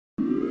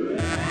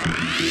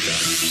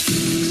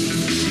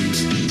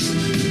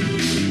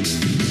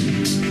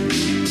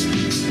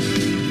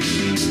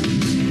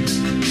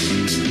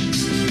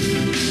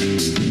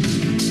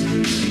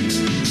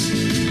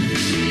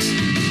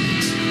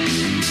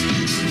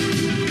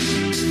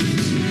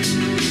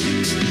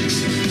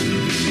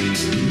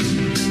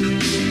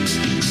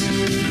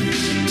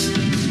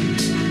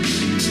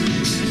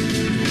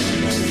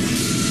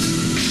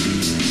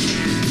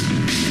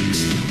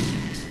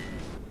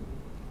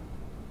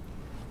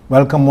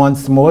Welcome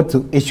once more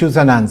to Issues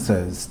and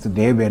Answers.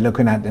 Today we're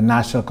looking at the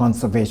National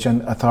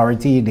Conservation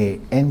Authority, the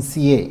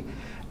NCA,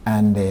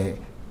 and the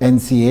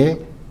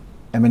NCA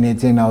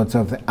emanating out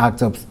of the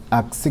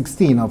Act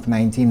 16 of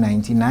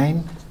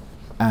 1999,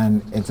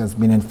 and it has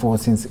been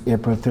enforced since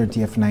April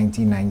 30th,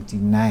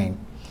 1999.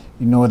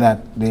 You know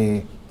that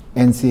the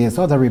NCA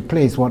sort of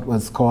replaced what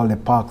was called the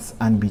Parks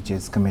and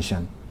Beaches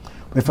Commission.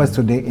 With us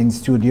today in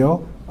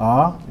studio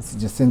are Mrs.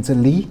 Jacintha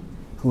Lee,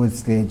 who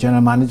is the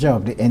General Manager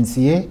of the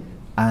NCA,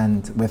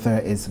 and with her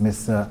is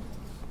Mr.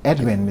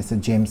 Edwin, Mr.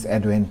 James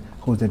Edwin,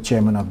 who's the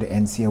Chairman of the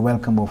NCA.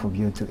 Welcome both of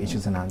you to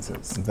Issues and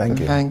Answers. Thank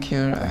you. Thank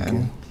you.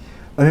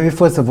 Well, maybe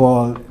first of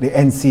all, the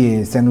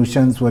NCA, St.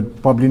 Lucians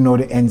would probably know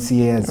the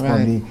NCA as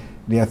probably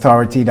the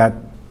authority that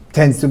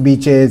tends to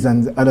beaches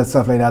and other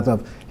stuff like that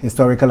of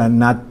historical and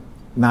not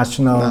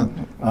national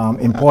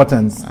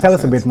importance. Tell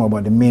us a bit more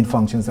about the main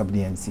functions of the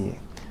NCA.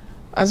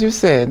 As you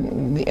said,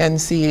 the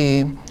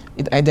NCA,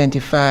 it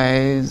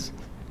identifies,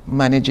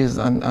 manages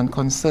and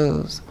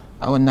conserves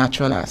our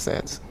natural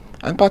assets,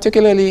 and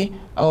particularly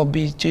our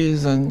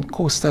beaches and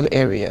coastal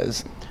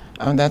areas.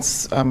 And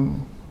that's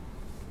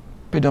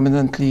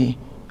predominantly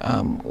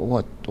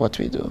what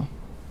we do.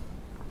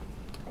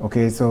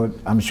 Okay, so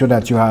I'm sure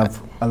that you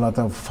have a lot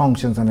of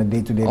functions on a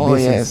day-to-day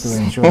basis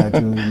to ensure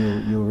that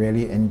you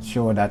really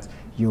ensure that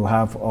you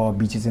have our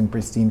beaches in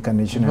pristine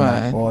condition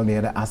and all the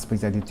other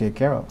aspects that you take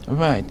care of.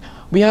 Right.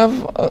 We have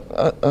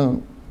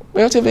a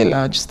relatively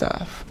large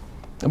staff,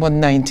 about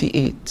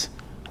 98,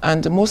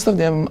 and most of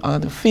them are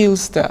the field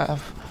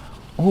staff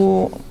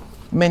who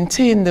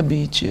maintain the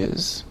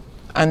beaches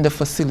and the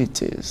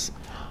facilities.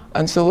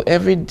 And so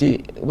every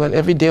day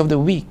of the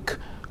week,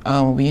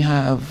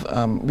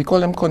 we call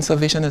them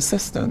conservation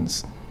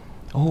assistants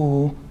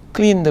who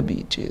clean the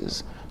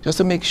beaches, just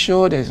to make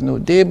sure there's no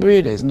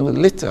debris, there's no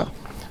litter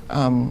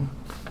on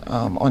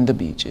the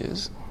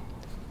beaches.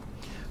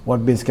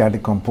 What basically are the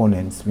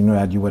components? We know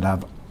that you would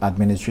have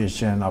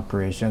administration,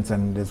 operations,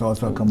 and there's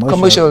also a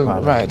commercial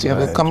part. Right, you have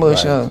a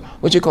commercial,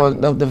 what you call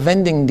the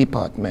vending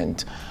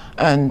department.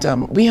 And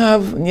we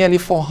have nearly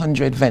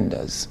 400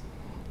 vendors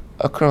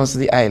across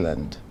the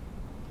island.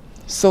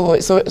 So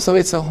it's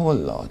a whole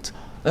lot.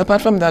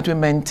 Apart from that, we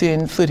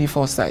maintain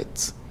 34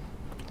 sites.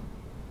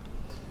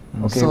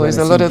 Okay, so there's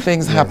a lot of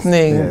things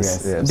happening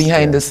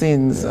behind the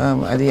scenes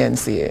at the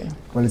NCA.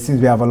 Well, it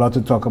seems we have a lot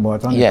to talk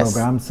about on the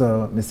program.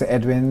 So, Mr.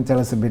 Edwin, tell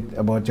us a bit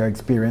about your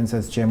experience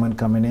as chairman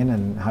coming in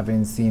and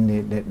having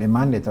seen the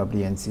mandate of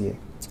the NCA.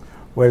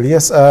 Well,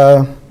 yes,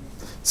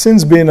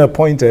 since being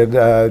appointed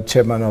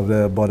chairman of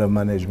the Board of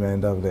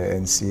Management of the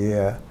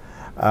NCA,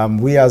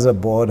 we as a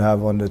board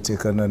have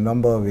undertaken a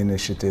number of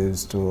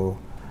initiatives to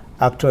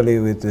actually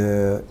with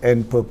the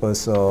end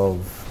purpose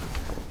of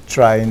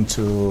trying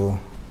to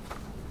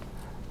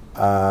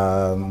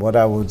what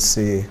I would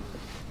say,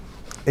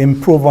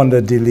 improve on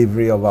the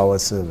delivery of our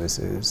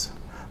services.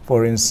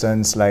 For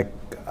instance, like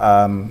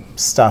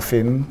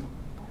staffing,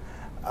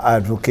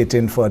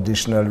 advocating for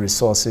additional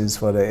resources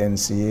for the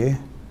NCA,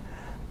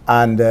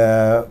 and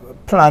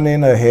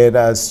planning ahead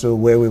as to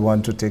where we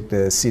want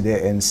to see the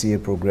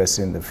NCA progress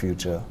in the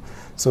future.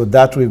 So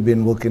that we've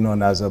been working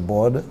on as a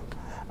board,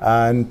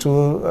 and to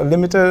a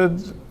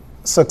limited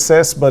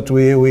success, but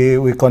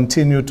we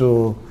continue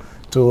to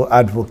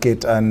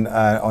advocate and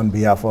on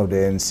behalf of the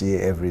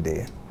NCA every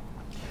day.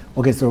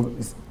 Okay, so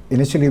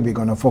initially we're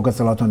going to focus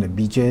a lot on the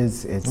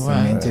beaches, its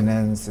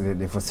maintenance,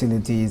 the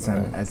facilities,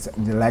 and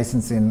the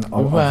licensing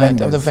of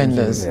vendors. Of the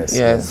vendors,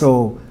 yes.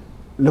 So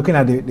looking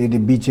at the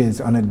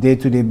beaches on a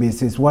day-to-day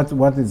basis, what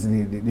is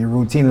the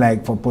routine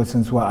like for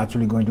persons who are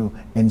actually going to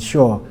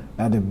ensure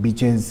that the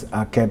beaches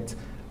are kept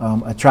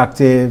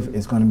attractive,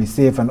 it's going to be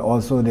safe, and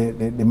also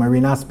the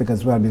marine aspect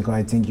as well, because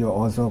I think you're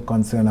also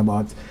concerned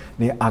about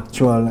the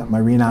actual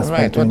marine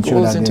aspect to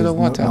ensure that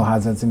there's no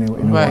hazards in the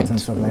water and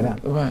stuff like that.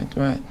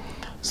 Right.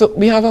 So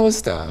we have our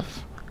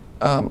staff,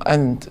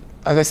 and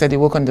as I said, they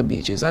work on the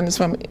beaches, and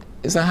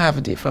it's a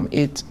half day from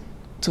 8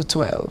 to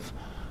 12,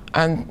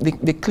 and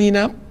they clean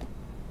up,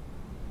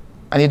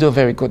 and they do a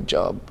very good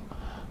job.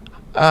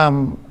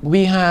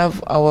 We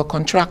have our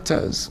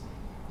contractors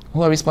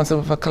who are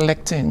responsible for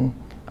collecting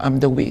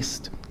the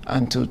waste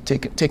and to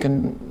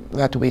taking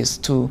that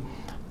waste to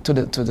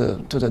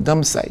the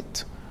dump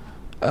site.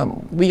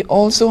 We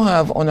also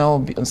have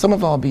on some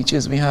of our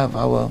beaches, we have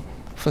our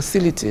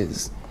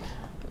facilities.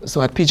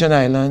 So at Pigeon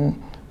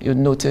Island, you'll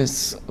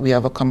notice we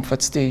have a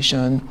comfort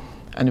station,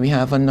 and we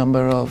have a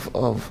number of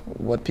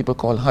what people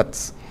call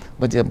huts,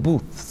 but they're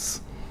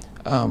booths.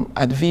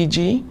 At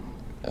VG,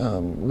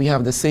 we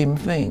have the same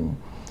thing.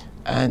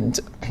 And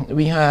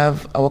we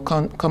have our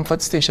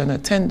comfort station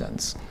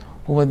attendants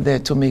who are there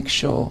to make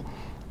sure,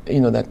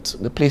 that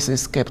the place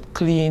is kept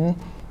clean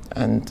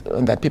and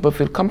that people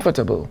feel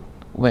comfortable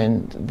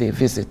when they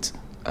visit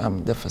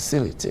the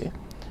facility.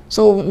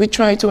 So we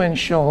try to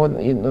ensure,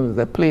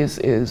 the place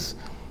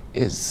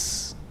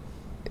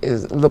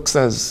looks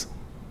as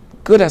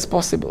good as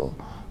possible,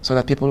 so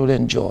that people will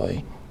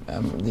enjoy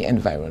the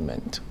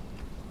environment.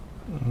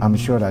 I'm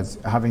sure that,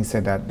 having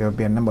said that, there will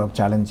be a number of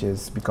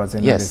challenges because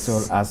this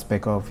whole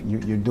aspect of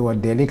you do a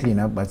daily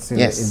cleanup, but still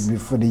it's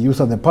for the use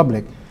of the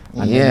public.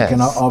 And you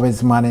cannot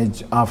always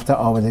manage after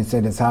hours. They say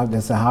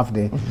there's a half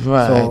day.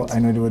 Right. So I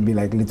know there would be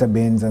like litter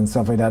bins and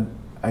stuff like that.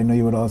 I know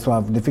you would also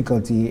have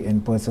difficulty in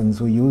persons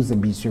who use the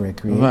beach to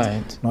recreate.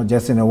 Right. Not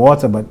just in the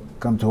water, but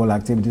come to whole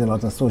activities. A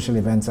lot of social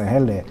events are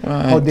held there.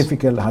 Right. How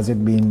difficult has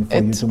it been for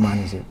you to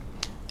manage it?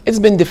 It's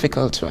been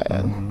difficult,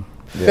 Ryan.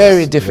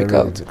 Very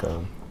difficult. Very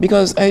difficult.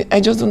 Because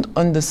I just don't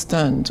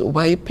understand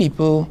why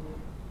people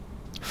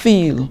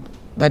feel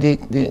that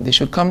they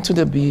should come to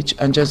the beach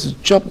and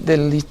just drop their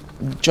litter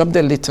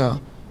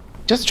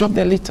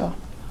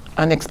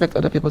and expect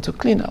other people to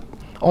clean up.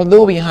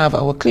 Although we have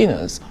our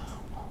cleaners,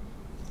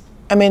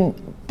 I mean,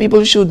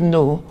 people should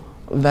know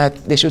that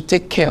they should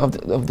take care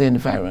of the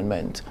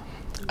environment.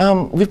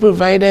 We've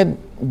provided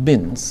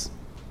bins.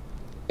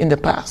 In the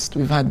past,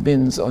 we've had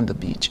bins on the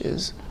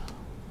beaches.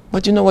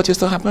 But you know what used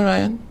to happen,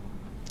 Ryan?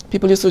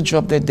 People used to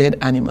drop their dead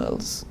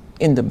animals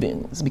in the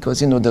bins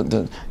because, you know,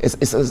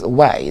 it's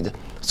wide.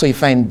 So you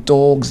find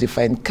dogs, you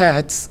find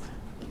cats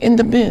in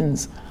the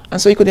bins.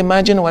 And so you could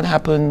imagine what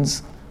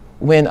happens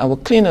when our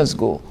cleaners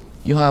go.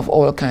 You have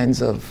all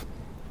kinds of,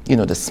 you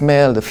know, the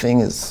smell, the thing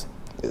is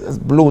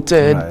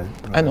bloated,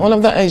 and all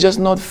of that is just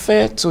not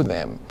fair to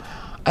them.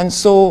 And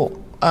so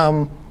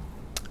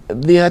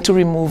they had to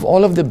remove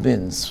all of the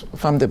bins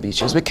from the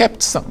beaches. We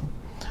kept some.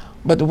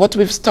 But what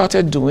we've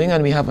started doing,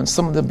 and we have on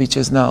some of the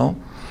beaches now,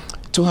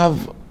 to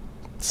have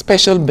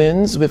special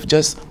bins with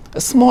just a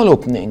small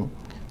opening,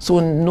 so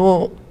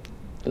no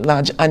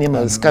large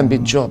animals can be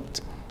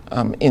dropped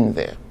in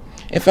there.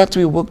 In fact,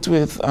 we worked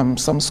with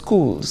some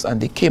schools, and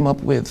they came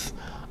up with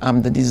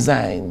the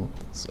design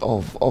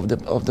of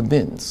the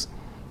bins,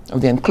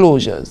 of the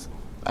enclosures.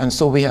 And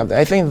so we have,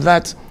 I think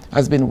that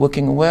has been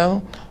working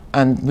well,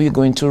 and we're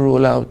going to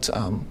roll out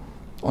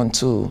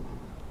onto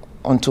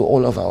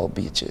all of our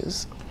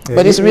beaches. Yeah,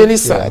 but it's really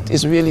sad.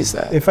 It's really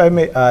sad. If I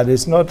may add,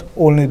 it's not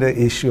only the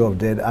issue of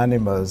dead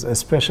animals,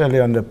 especially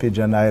on the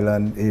Pigeon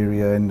Island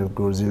area in the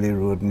Grozili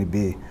Road,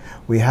 Nibi.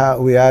 We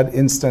had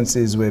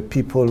instances where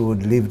people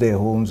would leave their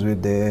homes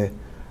with their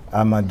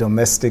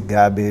domestic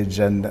garbage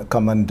and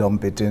come and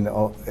dump it in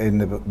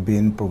the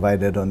bin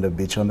provided on the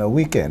beach on a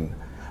weekend.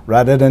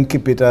 Rather than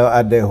keep it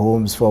at their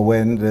homes for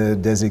when the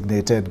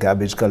designated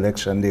garbage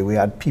collection day, we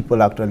had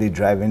people actually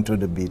driving to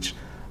the beach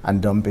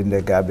and dumping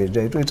their garbage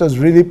there. It was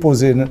really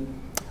posing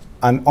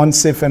an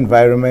unsafe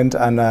environment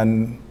and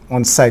an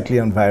unsightly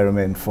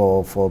environment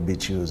for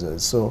beach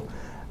users. So,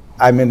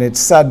 I mean, it's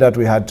sad that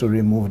we had to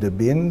remove the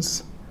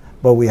bins,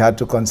 but we had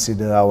to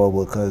consider our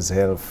workers'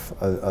 health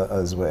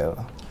as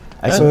well.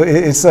 So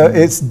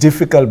it's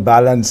difficult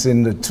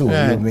balancing the two,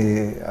 you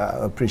may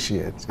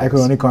appreciate. Yes. I could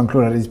only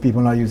conclude that these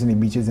people not using the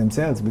beaches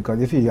themselves,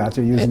 because if you're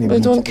actually using the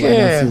beach, don't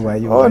care. I don't see why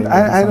you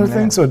I don't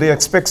think so. They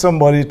expect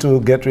somebody to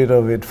get rid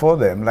of it for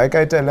them. Like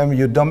I tell them,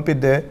 you dump it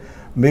there,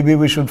 maybe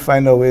we should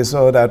find a way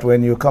so that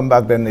when you come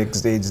back the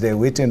next day, it's there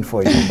waiting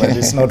for you, but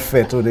it's not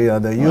fair to the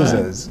other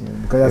users. Yeah,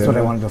 because that's what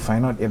I wanted to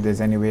find out, if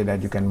there's any way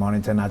that you can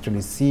monitor and actually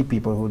see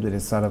people who do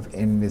this sort of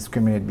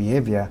indiscriminate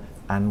behavior,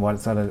 and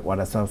what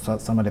are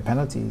some of the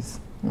penalties.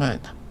 Right.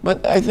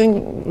 But I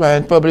think,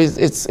 right, probably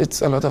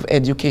it's a lot of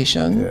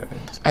education. Yeah.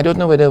 I don't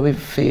know whether we've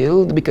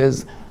failed,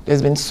 because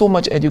there's been so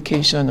much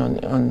education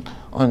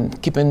on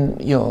keeping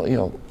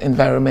your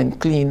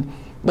environment clean,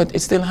 but it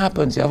still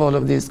happens. You have all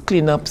of these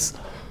cleanups.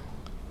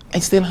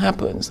 It still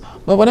happens.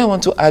 But what I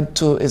want to add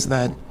to is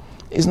that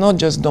it's not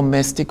just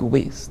domestic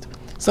waste.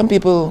 Some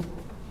people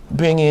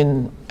bring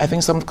in, I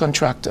think, some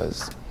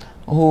contractors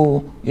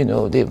who, you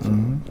know, they've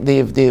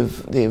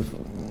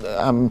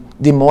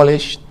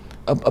demolished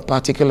a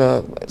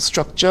particular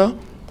structure.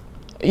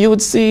 You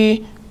would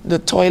see the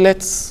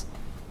toilets,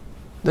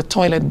 the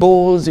toilet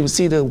bowls. You would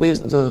see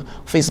the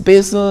face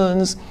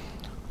basins.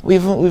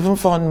 We've even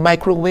found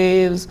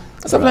microwaves,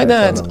 stuff like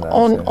that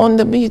on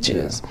the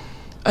beaches. Yeah.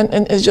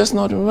 And it's just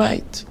not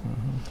right.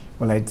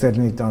 Well, I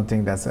certainly don't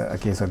think that's a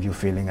case of you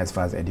failing as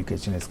far as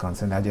education is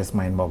concerned. That's just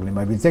mind-boggling.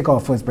 But we'll take our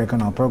first break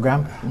on our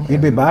program. We'll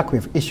be back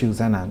with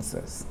issues and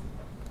answers.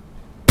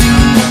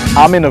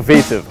 I'm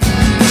innovative.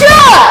 Sure!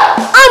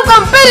 I'm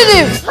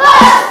competitive.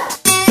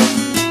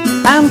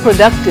 I'm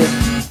productive.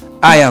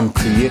 I am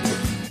creative.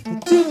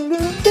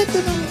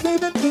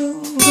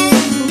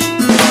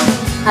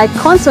 I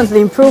constantly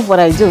improve what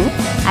I do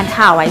and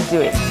how I do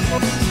it.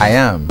 I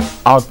am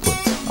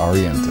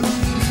output-oriented.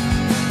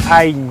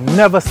 I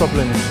never stop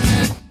learning.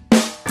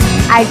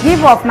 I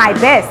give of my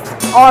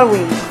best,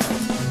 always.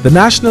 The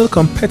National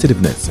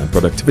Competitiveness and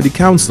Productivity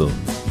Council,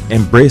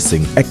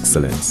 embracing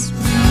excellence.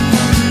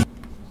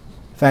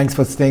 Thanks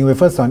for staying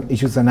with us on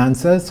Issues and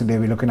Answers. Today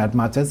we're looking at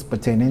matters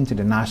pertaining to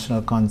the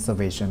National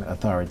Conservation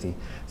Authority.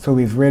 So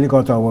we've really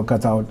got our work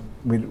cut out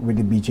with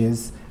the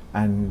beaches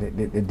and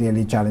the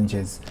daily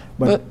challenges.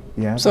 But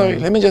yeah. Sorry,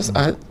 let me just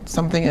add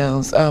something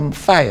else.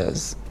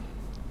 Fires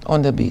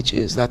on the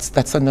beaches,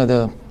 that's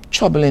another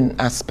troubling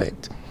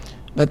aspect.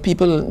 That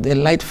people, they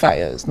light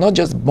fires, not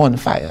just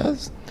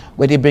bonfires,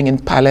 where they bring in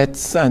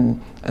pallets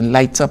and and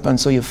light up, and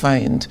so you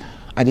find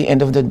at the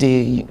end of the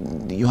day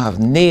you have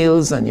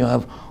nails and you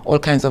have all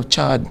kinds of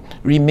charred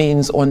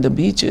remains on the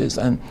beaches,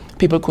 and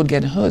people could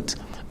get hurt.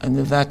 And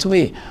that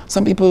way,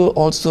 some people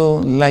also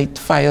light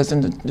fires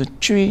in the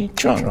tree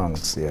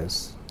trunks,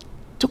 yes,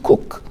 to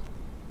cook.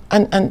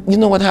 And you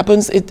know what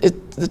happens?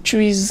 The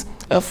trees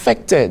are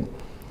affected,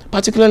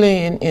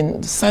 particularly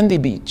in Sandy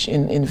Beach,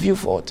 in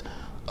Viewfort.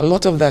 A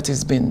lot of that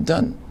is being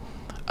done.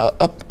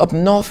 Up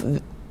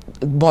north,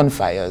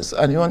 bonfires,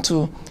 and you want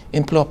to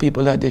implore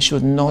people that they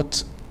should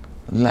not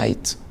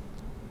light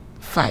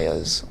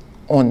fires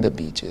on the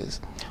beaches.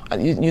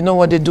 And you know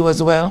what they do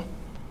as well?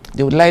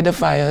 They would light the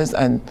fires,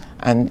 and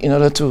in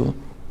order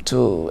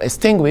to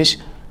extinguish,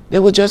 they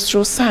would just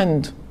throw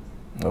sand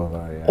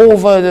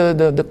over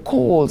the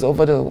coals,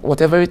 over the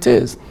whatever it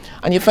is.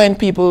 And you find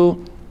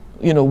people,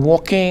 you know,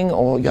 walking,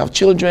 or you have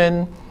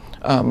children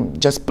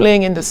just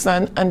playing in the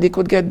sand, and they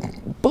could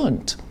get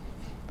burnt,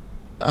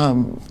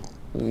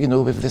 you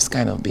know, with this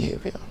kind of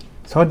behavior.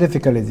 So how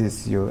difficult is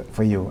this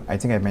for you? I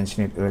think I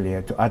mentioned it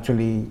earlier, to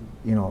actually,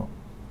 you know,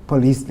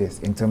 police this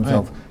in terms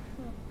of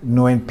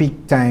knowing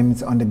peak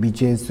times on the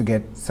beaches, to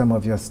get some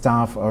of your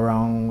staff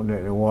around,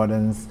 the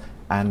wardens,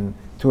 and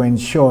to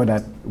ensure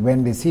that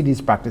when they see these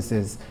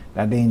practices,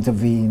 that they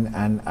intervene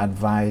and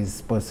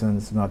advise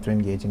persons not to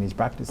engage in these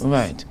practices.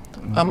 Right.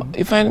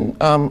 If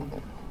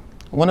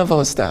one of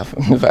our staff,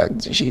 in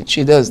fact,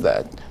 she does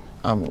that,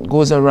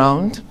 goes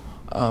around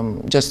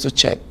just to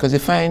check, because they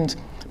find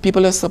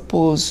people are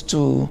supposed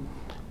to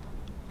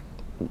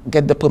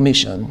get the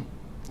permission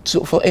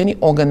for any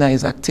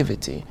organized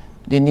activity.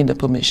 They need the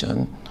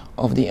permission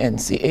of the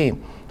NCA.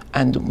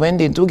 And when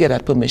they do get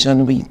that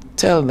permission, we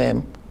tell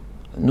them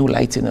no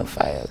lighting of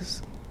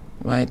fires,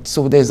 right?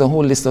 So there's a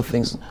whole list of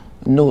things.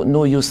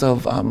 No use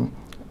of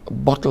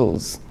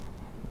bottles,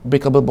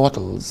 breakable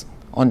bottles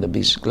on the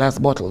beach, glass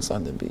bottles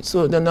on the beach.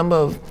 So the number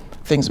of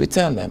things we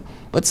tell them.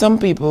 But some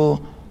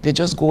people, they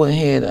just go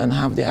ahead and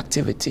have the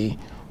activity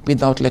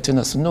without letting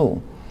us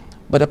know.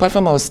 But apart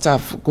from our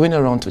staff going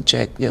around to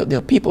check, there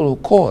are people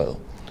who call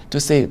to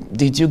say,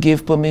 did you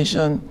give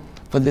permission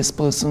for this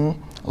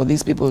person or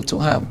these people to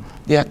have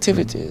the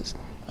activities?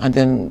 And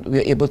then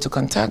we're able to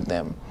contact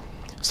them.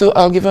 So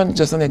I'll give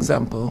just an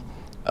example.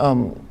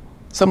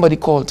 Somebody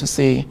called to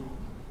say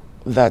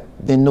that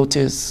they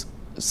noticed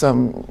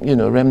some, you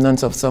know,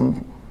 remnants of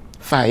some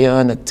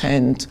fire in a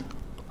tent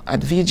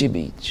at VG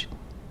Beach.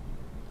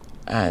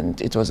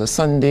 And it was a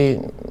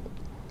Sunday.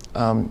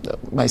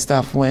 My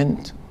staff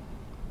went.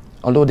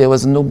 Although there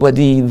was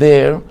nobody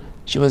there,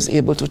 she was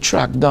able to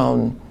track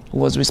down who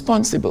was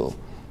responsible,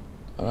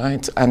 all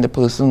right? And the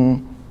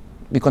person,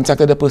 we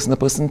contacted the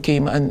person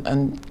came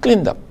and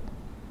cleaned up.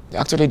 They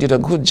actually did a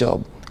good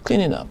job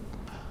cleaning up.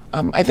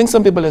 I think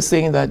some people are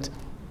saying that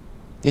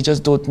they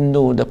just don't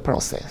know the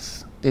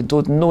process. They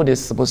don't know they're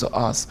supposed to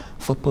ask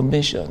for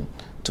permission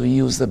to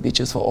use the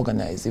beaches for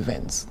organized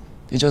events.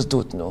 They just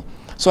don't know.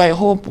 So I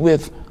hope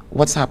with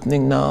what's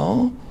happening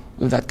now,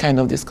 with that kind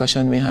of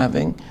discussion we're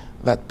having,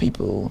 that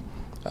people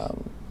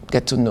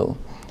get to know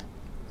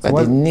that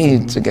they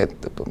need to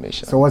get the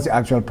permission. So what's the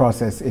actual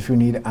process if you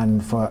need,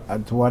 and for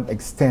to what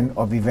extent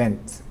of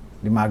event,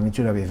 the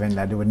magnitude of event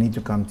that they would need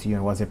to come to you,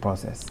 and what's the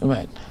process?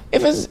 Right.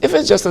 If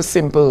it's just a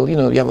simple, you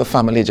know, you have a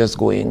family just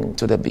going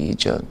to the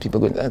beach, people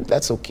going,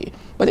 that's okay.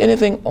 But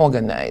anything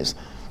organized.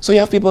 So you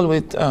have people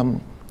with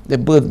the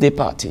birthday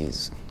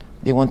parties.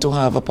 They want to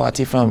have a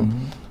party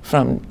from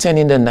 10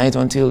 in the night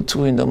until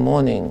 2 in the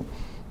morning,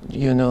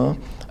 you know.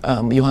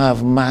 You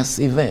have mass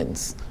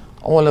events.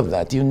 All of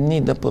that, you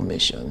need the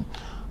permission.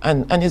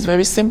 And it's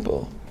very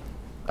simple.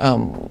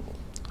 On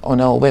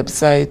our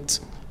website,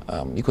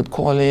 you could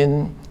call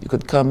in, you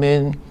could come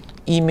in,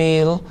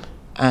 email,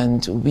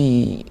 and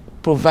we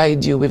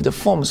provide you with the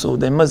form. So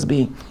there must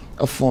be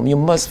a form. You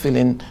must fill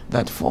in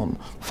that form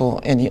for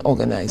any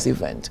organized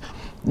event.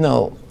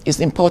 Now, it's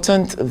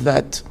important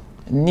that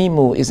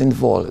NEMO is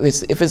involved.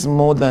 If it's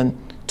more than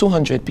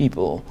 200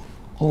 people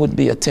who would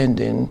be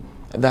attending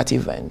that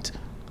event,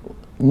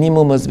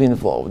 NEMO must be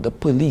involved, the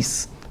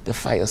police, the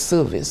fire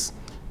service,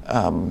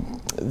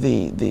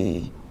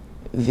 the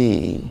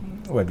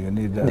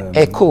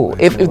echo,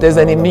 if there's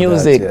any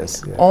music,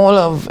 all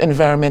of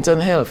environmental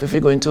health, if you're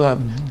going to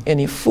have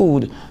any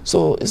food.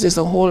 So it's just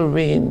a whole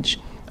range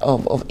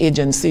of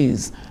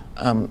agencies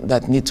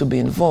that need to be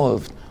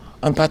involved,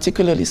 and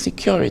particularly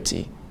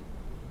security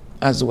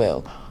as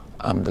well,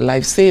 the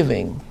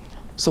life-saving.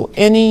 So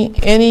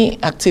any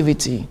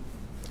activity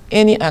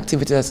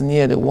that's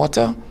near the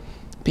water,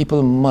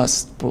 people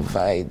must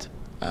provide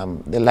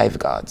the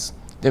lifeguards.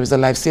 There is a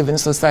life-saving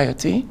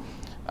society,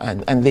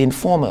 and they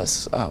inform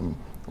us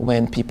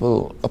when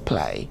people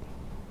apply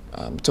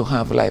to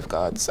have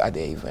lifeguards at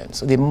their event.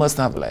 So they must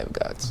have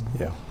lifeguards.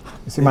 Yeah.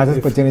 You see, matters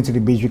pertaining to the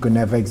beach, we could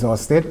never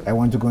exhaust it. I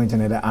want to go into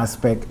another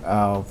aspect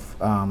of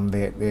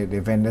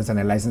the vendors and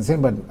the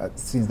licensing, but it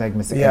seems like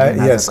Mr.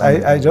 Edwin yes,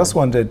 I just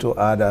wanted to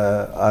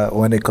add,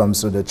 when it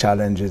comes to the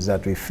challenges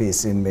that we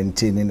face in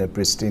maintaining a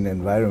pristine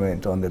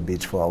environment on the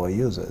beach for our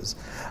users.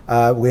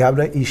 We have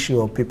the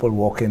issue of people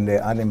walking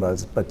their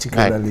animals,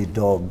 particularly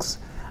dogs,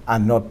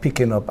 and not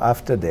picking up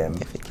after them.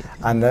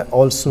 And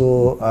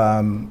also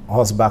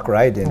horseback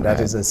riding, that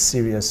is a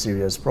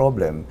serious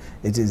problem.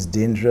 It is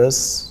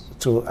dangerous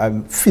to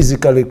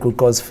physically, could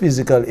cause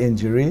physical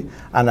injury,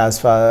 and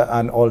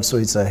also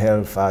it's a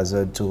health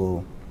hazard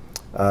to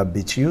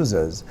beach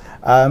users.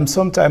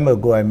 Some time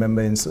ago, I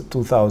remember in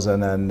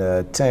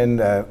 2010,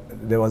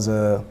 there was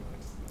a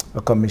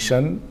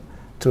commission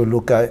to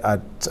look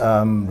at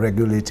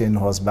regulating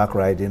horseback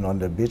riding on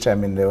the beach. I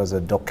mean, there was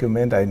a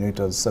document, I knew it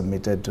was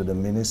submitted to the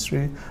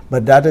ministry,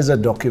 but that is a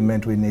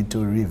document we need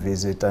to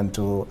revisit and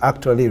to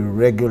actually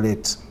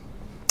regulate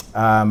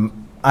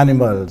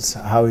animals,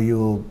 how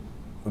you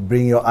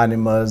bring your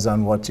animals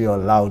and what you're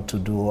allowed to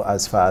do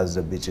as far as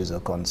the beaches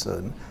are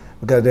concerned.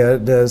 Because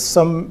there's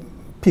some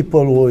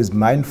people who is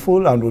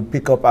mindful and would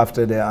pick up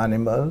after their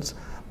animals,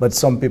 but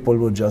some people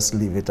will just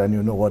leave it, and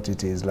you know what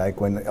it is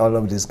like when all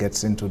of this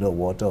gets into the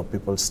water,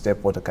 people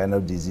step, what kind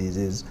of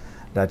diseases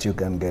that you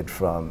can get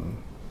from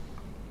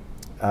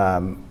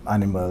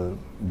animal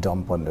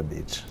dump on the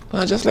beach.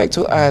 Well, I'd just like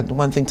to add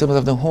one thing in terms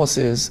of the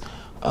horses.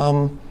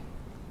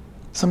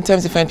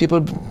 Sometimes you find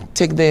people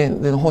take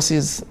the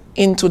horses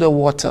into the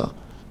water,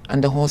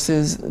 and the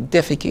horses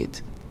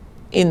defecate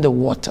in the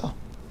water.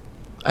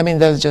 I mean,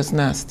 that's just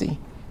nasty,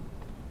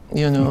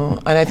 you know.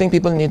 And I think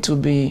people need to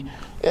be,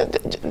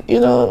 you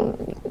know,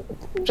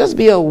 just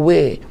be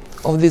aware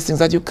of these things,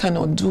 that you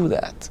cannot do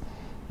that.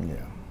 Yeah.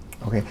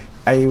 Okay.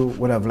 I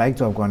would have liked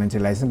to have gone into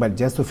license, but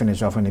just to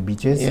finish off on the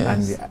beaches,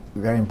 and the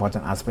very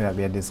important aspect that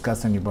we had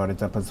discussed, and you brought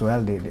it up as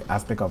well, the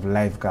aspect of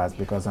lifeguards,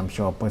 because I'm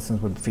sure persons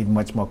would feel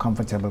much more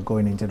comfortable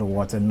going into the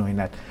water knowing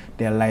that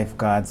there are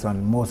lifeguards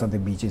on most of the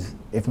beaches,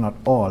 if not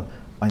all,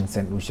 on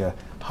St. Lucia.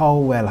 How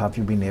well have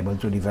you been able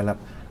to develop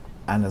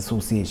an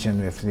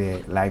association with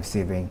the Life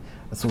Saving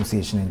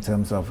Association in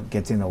terms of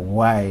getting a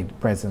wide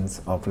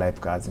presence of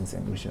lifeguards in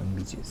St. Lucia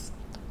beaches?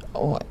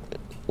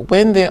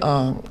 When there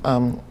are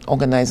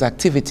organized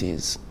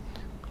activities,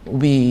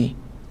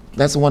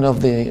 that's one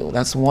of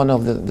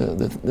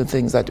the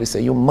things that we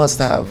say you must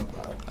have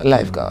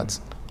lifeguards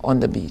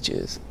on the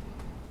beaches.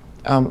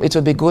 It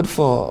would be good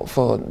for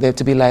there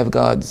to be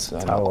lifeguards,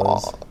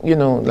 you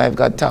know,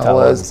 lifeguard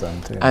towers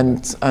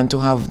and to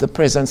have the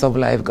presence of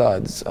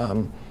lifeguards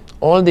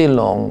all day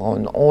long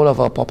on all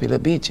of our popular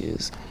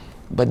beaches.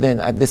 But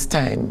then at this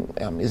time,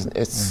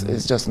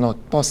 it's just not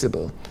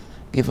possible,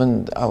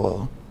 given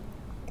our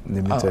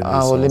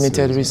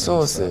limited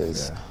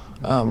resources.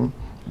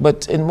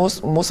 But in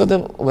most of the,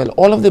 well,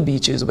 all of the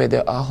beaches where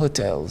there are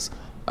hotels,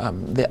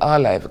 there are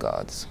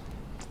lifeguards.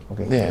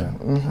 Okay. Yeah.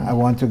 I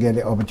want to get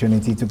the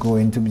opportunity to go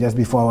into, just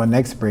before our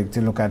next break, to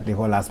look at the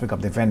whole aspect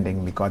of the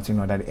vending, because you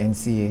know that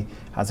NCA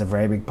has a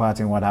very big part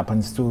in what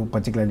happens too,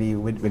 particularly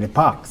with the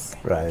parks,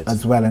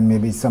 as well, and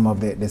maybe some of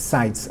the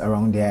sites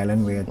around the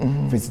island where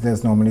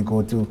visitors normally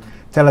go to.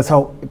 Tell us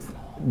how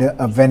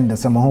a vendor,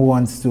 someone who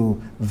wants to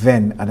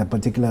vend at a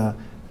particular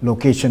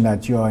location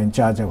that you are in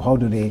charge of, how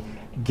do they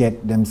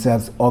get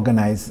themselves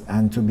organized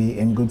and to be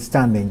in good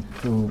standing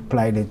to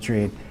ply their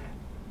trade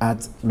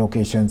at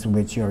locations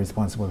which you're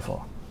responsible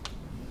for?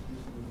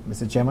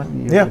 Mr.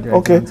 Chairman? Yeah,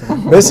 okay.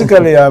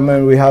 Basically, I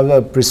mean, we have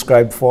a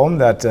prescribed form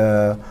that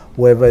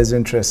whoever is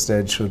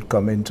interested should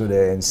come into the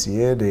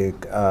NCA.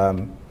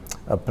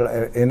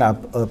 In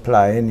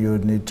applying, you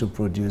need to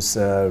produce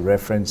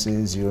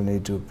references, you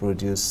need to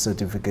produce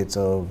certificates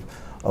of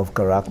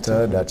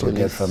character that you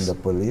get from the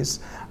police.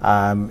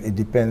 It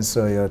depends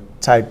on your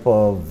type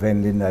of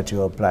vending that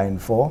you're applying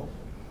for.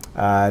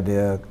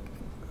 The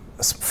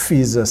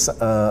fees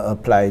are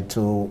applied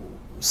to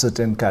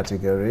certain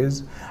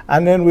categories.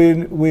 And then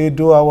we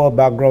do our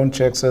background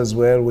checks as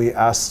well. We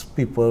ask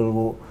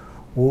people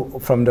who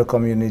from the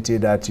community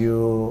that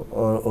you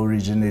are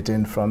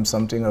originating from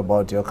something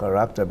about your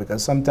character,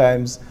 because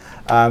sometimes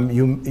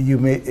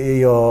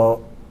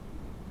your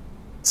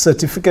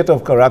certificate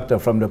of character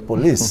from the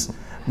police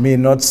may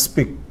not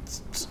speak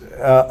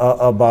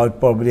about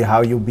probably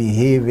how you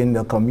behave in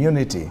the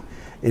community.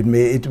 It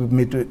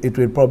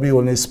will probably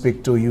only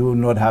speak to you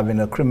not having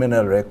a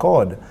criminal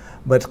record,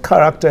 but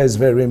character is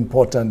very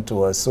important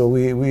to us. So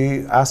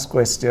we ask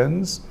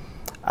questions,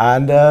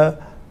 and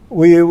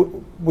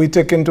we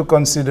take into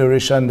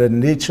consideration the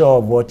nature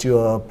of what you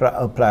are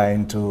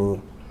applying to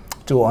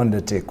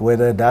undertake,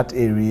 whether that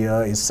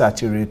area is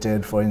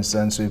saturated, for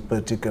instance, with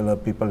particular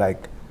people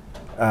like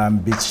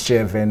beach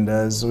chair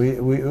vendors.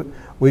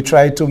 We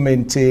try to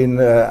maintain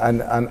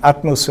an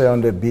atmosphere on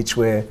the beach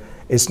where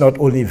it's not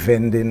only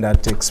vending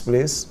that takes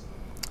place.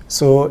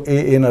 So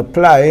in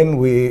applying,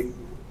 we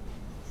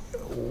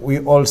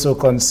also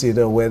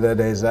consider whether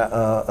there's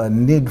a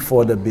need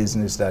for the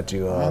business that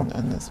you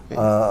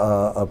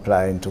are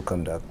applying to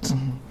conduct.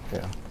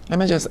 Yeah. Let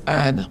me just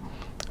add,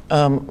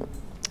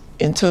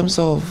 In terms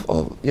of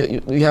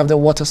you have the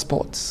water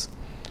sports.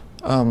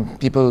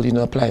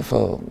 People, apply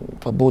for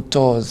boat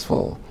tours,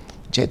 for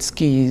jet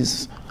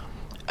skis,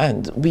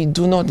 and we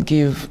do not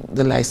give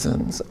the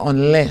license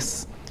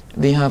unless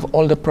they have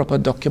all the proper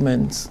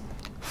documents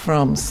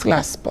from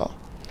SLASPA.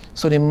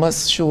 So they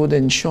must show the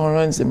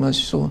insurance, they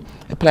must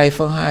apply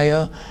for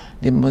hire,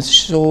 they must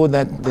show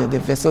that the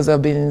vessels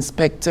have been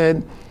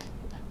inspected.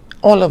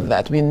 All of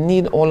that, we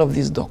need all of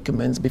these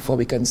documents before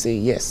we can say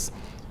yes,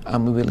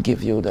 we will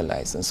give you the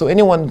license. So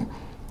anyone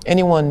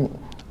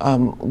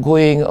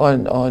going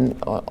on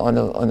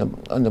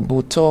a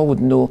boat tour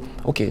would know,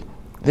 okay,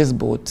 this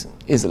boat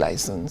is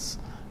licensed.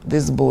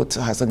 This boat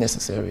has a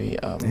necessary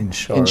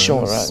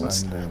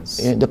insurance.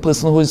 The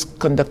person who is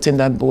conducting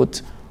that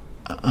boat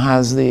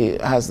has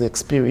the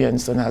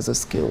experience and has the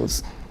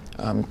skills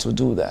to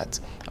do that.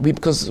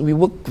 Because we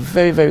work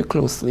very, very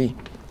closely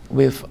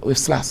with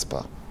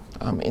SLASPA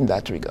in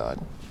that regard.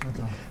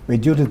 Okay. We're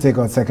due to take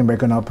our second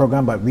break on our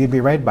program, but we'll be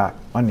right back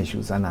on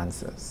Issues and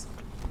Answers.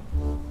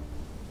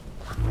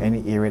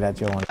 Any area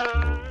that you want.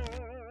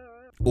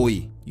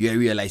 Oi, you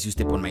realize you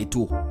step on my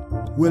toe.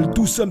 Well,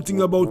 do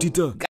something about it.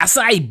 Gas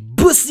I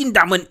bust in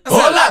diamond.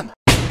 Hold on.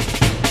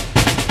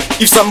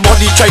 If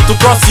somebody try to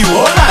cross you,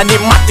 and the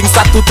matting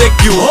start to take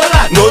you,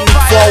 no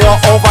need for war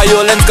or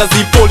violence, cause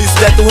the police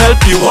there to help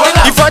you.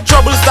 If a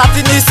trouble start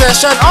in this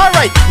session,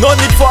 alright, no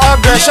need for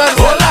aggression.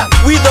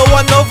 We don't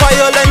want no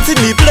violence in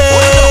the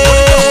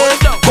place.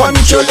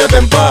 Control your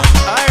temper,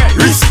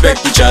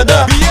 respect each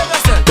other.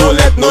 Don't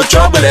let no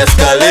trouble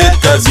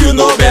escalate, cause you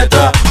know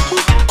better.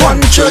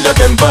 Control your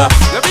temper,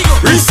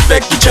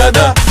 respect each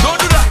other.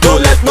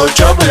 Don't let no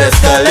trouble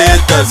escalate,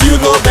 cause you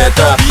know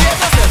better.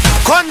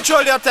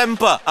 Control your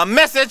temper. A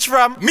message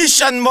from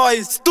Mission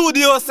Boys,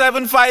 Studio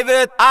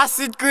 758,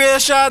 Acid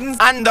Creations,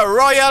 and the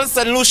Royal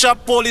St. Lucia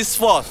Police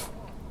Force.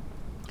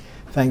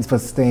 Thanks for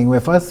staying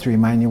with us. To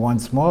remind you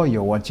once more,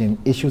 you're watching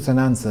Issues and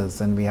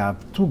Answers, and we have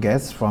two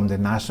guests from the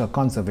National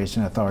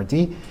Conservation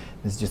Authority,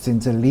 Ms.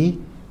 Jacintha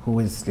Lee, who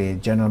is the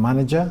General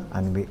Manager,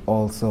 and we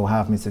also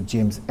have Mr.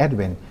 James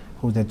Edwin,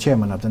 who's the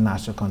Chairman of the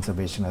National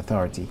Conservation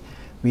Authority.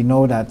 We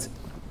know that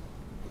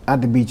at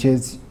the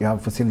beaches, you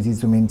have facilities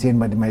to maintain,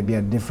 but it might be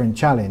a different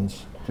challenge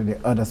to the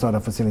other sort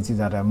of facilities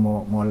that are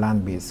more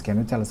land-based. Can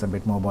you tell us a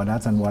bit more about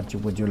that, and what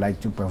would you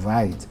like to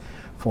provide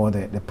for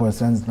the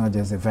persons, not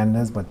just the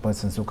vendors, but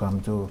persons who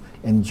come to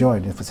enjoy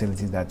the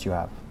facilities that you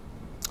have?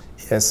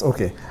 Yes,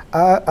 okay.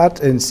 At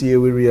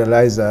NCA, we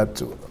realize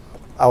that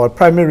our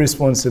primary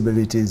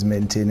responsibility is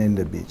maintaining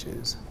the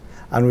beaches.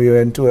 And we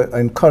want to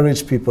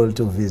encourage people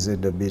to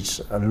visit the beach,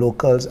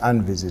 locals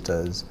and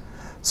visitors.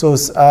 So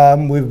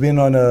we've been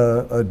on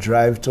a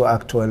drive to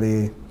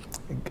actually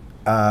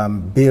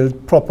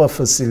build proper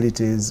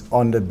facilities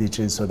on the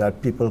beaches so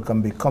that people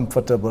can be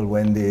comfortable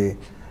when they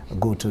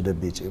go to the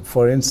beach.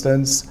 For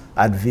instance,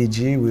 at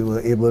VG, we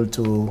were able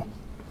to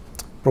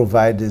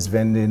provide this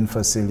vending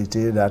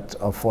facility that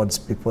affords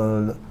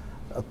people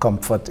a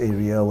comfort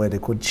area where they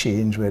could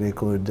change, where they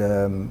could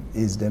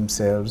ease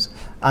themselves,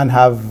 and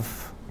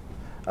have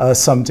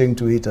something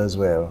to eat as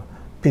well.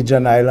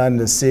 Pigeon Island,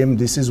 the same.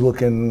 This is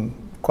working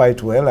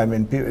quite well. I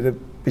mean,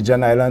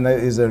 Pigeon Island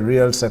is a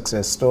real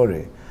success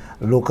story.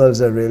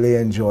 Locals are really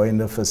enjoying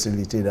the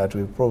facility that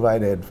we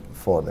provided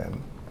for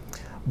them.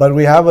 But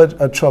we have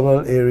a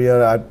trouble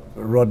area at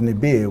Rodney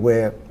Bay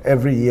where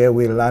every year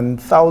we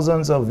land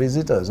thousands of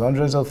visitors,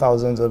 hundreds of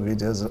thousands of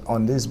visitors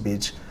on this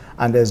beach,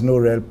 and there's no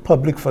real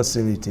public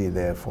facility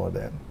there for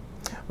them.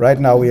 Right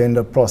now we're in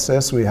the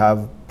process. We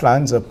have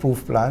plans,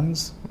 approved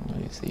plans,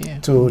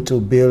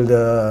 to build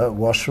a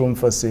washroom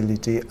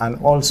facility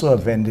and also a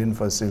vending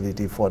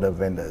facility for the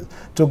vendors,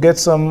 to get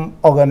some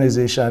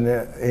organization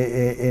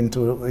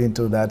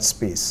into that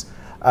space.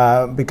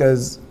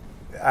 Because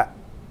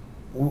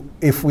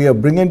if we are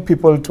bringing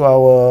people to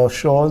our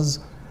shores,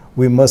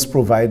 we must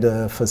provide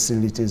the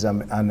facilities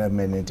and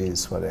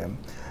amenities for them.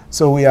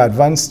 So we are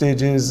advanced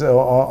stages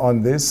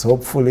on this.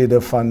 Hopefully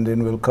the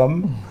funding will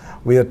come.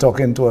 We are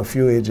talking to a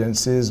few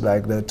agencies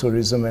like the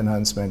Tourism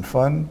Enhancement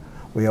Fund.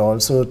 We are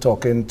also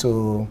talking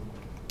to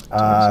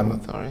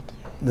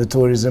the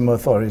Tourism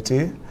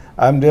Authority.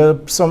 There are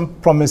some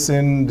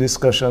promising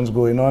discussions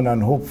going on,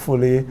 and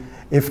hopefully,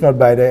 if not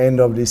by the end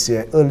of this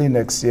year, early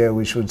next year,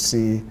 we should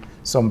see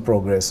some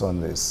progress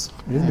on this.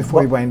 Just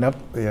before we wind up,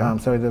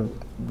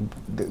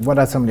 what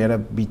are some of the other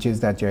beaches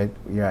that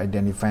you're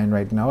identifying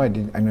right now? I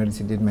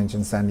noticed you did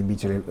mention Sandy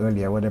Beach a little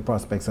earlier. What are the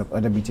prospects of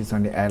other beaches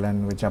on the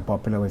island which are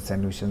popular with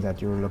St. Lucians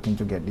that you're looking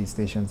to get these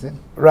stations in?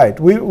 Right.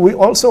 We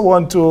also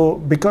want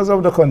to, because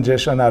of the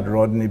congestion at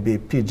Rodney Bay,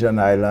 Pigeon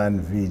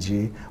Island,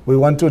 VG, we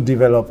want to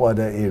develop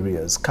other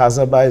areas.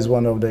 Casaba is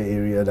one of the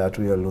areas that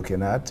we are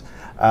looking at.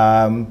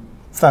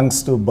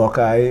 Thanks to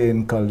Buckeye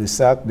in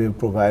Cul-de-Sac, they've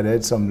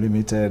provided some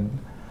limited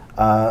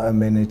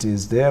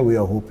amenities there. We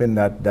are hoping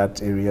that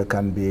that area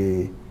can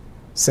be,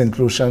 St.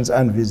 Lucians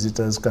and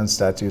visitors can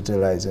start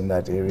utilizing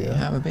that area. They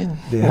have been.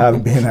 They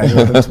have been. I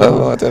a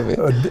lot of it.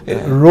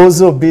 Yeah.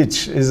 Roseau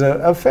Beach is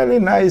a fairly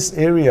nice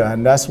area,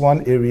 and that's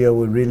one area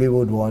we really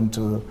would want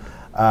to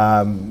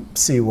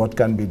see what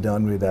can be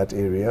done with that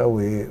area.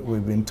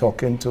 We've been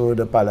talking to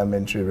the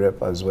parliamentary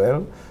rep as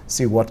well,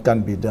 see what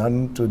can be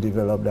done to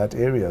develop that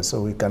area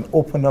so we can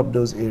open up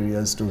those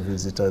areas to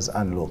visitors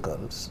and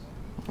locals.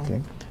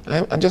 Okay.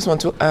 I just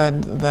want to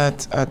add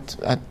that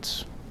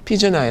at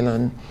Pigeon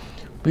Island,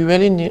 we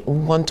really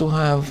want to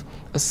have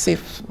a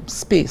safe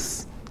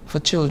space for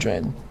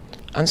children.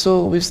 And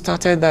so we've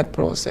started that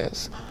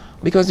process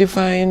because you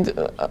find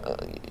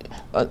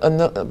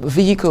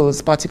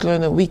vehicles, particularly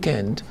on the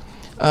weekend,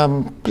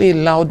 play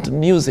loud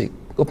music.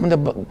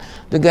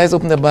 The guys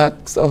open the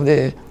backs of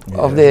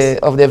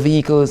their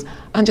vehicles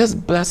and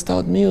just blast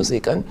out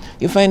music. And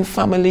you find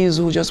families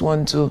who just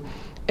want to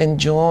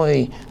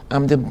enjoy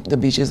the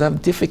beaches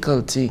have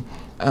difficulty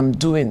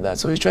doing that.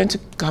 So we're trying to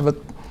have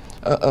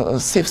a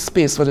safe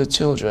space for the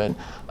children.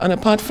 And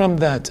apart from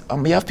that,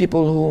 we have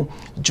people who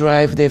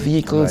drive their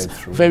vehicles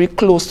very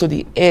close to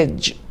the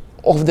edge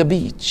of the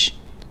beach,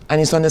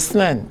 and it's on a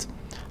slant.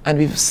 And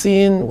we've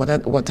seen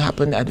what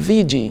happened at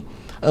VG.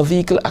 A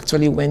vehicle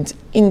actually went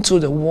into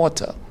the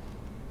water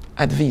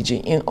at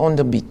VG, on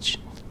the beach,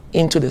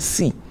 into the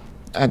sea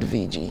at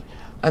VG.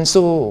 And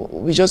so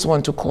we just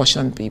want to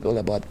caution people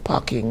about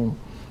parking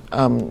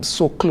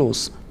so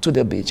close to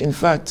the beach. In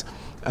fact,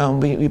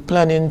 we're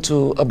planning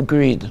to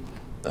upgrade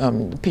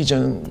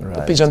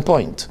Pigeon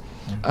Point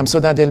so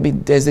that there'll be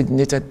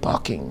designated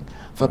parking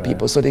for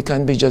people so they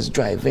can be just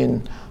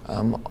driving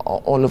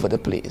all over the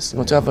place. We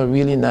want to have a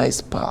really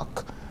nice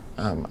park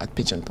at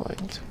Pigeon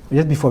Point.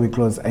 Just before we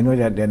close, I know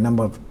that there are a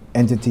number of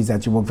entities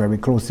that you work very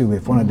closely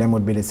with. One of them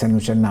would be the St.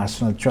 Lucia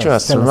National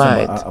Trust. Tell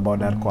us about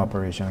that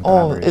cooperation and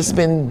collaboration. It's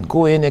been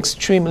going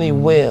extremely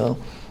well.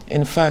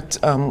 In fact,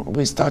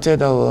 we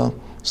started our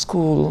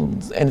school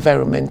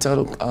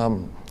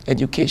environmental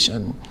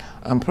education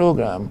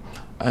program,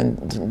 and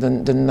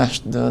the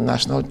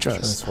National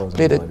Trust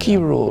played a key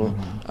role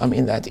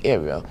in that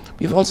area.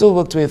 We've also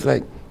worked with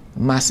like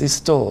Massey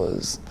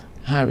Stores,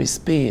 Harris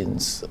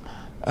Paints,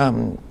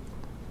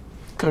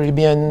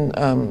 Caribbean,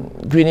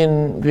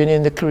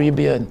 Greening the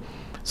Caribbean.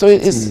 So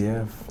it is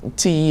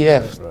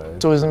TEF,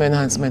 Tourism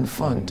Enhancement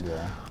Fund.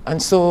 And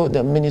so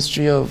the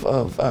Ministry of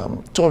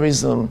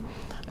Tourism,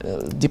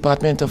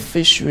 Department of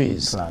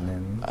Fisheries,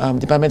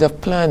 Department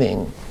of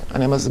Planning,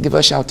 and I must give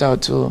a shout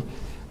out to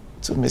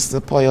Mr.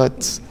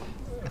 Poyot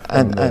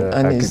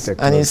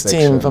and his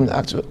team from the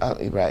actual,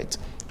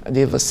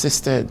 they've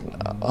assisted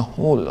a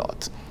whole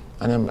lot.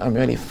 And I'm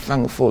really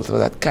thankful for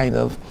that kind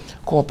of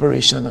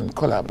cooperation and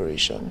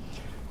collaboration.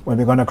 Well,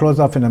 we're going to close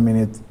off in a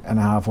minute and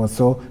a half or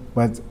so,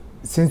 but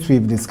since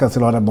we've discussed a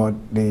lot about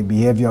the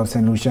behavior of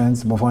St.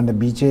 Lucians, both on the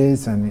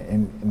beaches and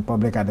in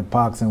public at the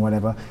parks and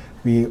whatever,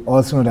 we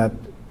also know that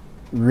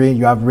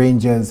you have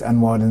rangers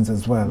and wardens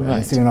as well.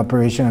 Right. Still in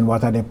operation, and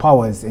what are their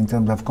powers in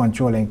terms of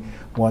controlling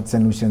what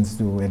St. Lucians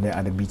do when they're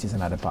at the beaches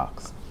and at the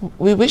parks?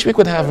 We wish we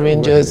could have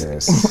rangers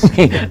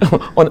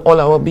on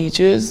all our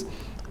beaches,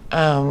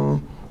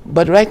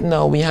 but right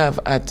now we have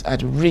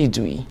at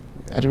Redway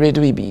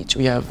Beach,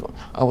 we have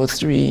our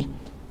 3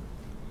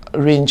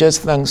 rangers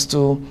thanks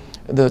to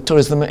the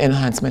Tourism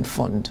Enhancement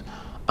Fund.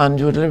 And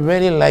we would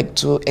really like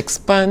to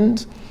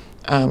expand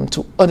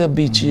to other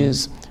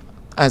beaches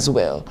as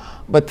well.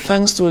 But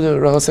thanks to the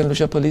Royal St.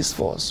 Lucia Police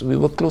Force, we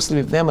work closely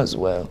with them as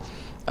well.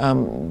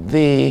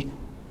 They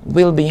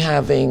will be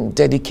having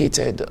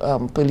dedicated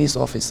police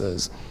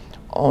officers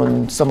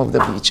on some of the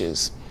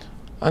beaches.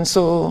 And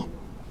so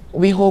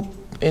we hope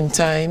in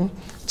time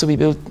to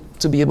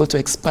be able to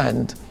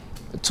expand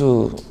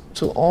to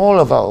all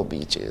of our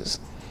beaches,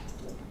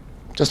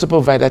 just to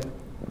provide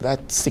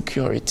that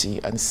security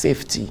and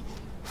safety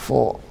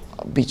for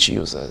beach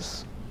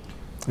users.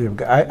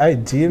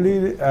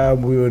 Ideally,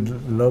 we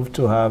would love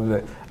to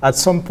have, at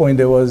some point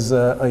there was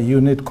a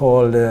unit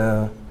called,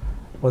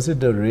 was it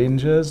the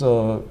Rangers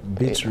or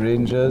Beach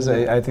Rangers?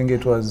 I think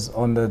it was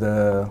under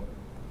the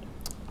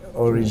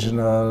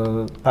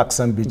original Parks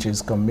and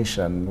Beaches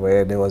Commission,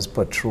 where there was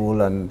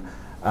patrol and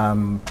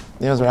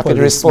there was rapid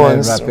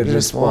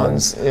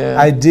response. Yeah.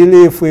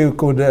 Ideally, if we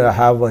could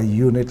have a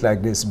unit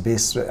like this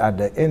based at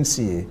the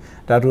NCA,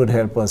 that would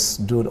help us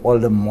do all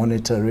the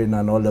monitoring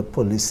and all the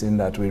policing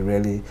that we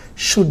really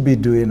should be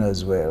doing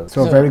as well.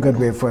 So a very good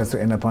way for us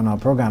to end up on our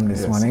program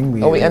this morning.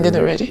 We ended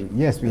already?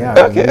 Yes, we have.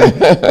 Okay.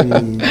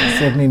 we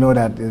certainly know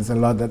that there's a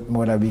lot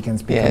more that we can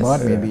speak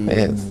about. Maybe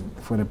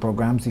for the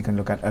programs, you can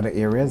look at other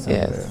areas.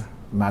 And,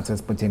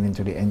 matters pertaining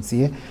to the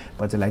NCA.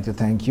 But I'd like to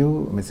thank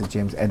you, Mr.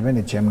 James Edwin,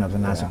 the Chairman of the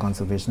National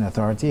Conservation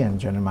Authority, and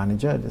General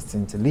Manager,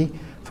 Jacintha Lee,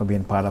 for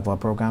being part of our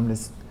program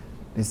this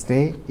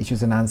day,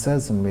 Issues and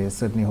Answers, and we're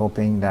certainly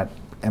hoping that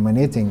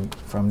emanating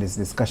from this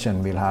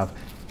discussion, we'll have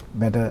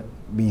better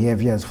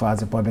behavior as far as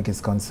the public is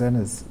concerned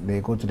as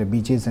they go to the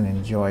beaches and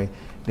enjoy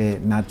the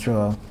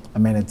natural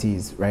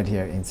amenities right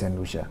here in St.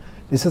 Lucia.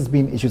 This has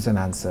been Issues and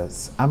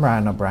Answers. I'm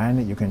Ryan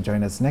O'Brien. You can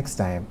join us next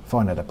time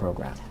for another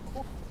program.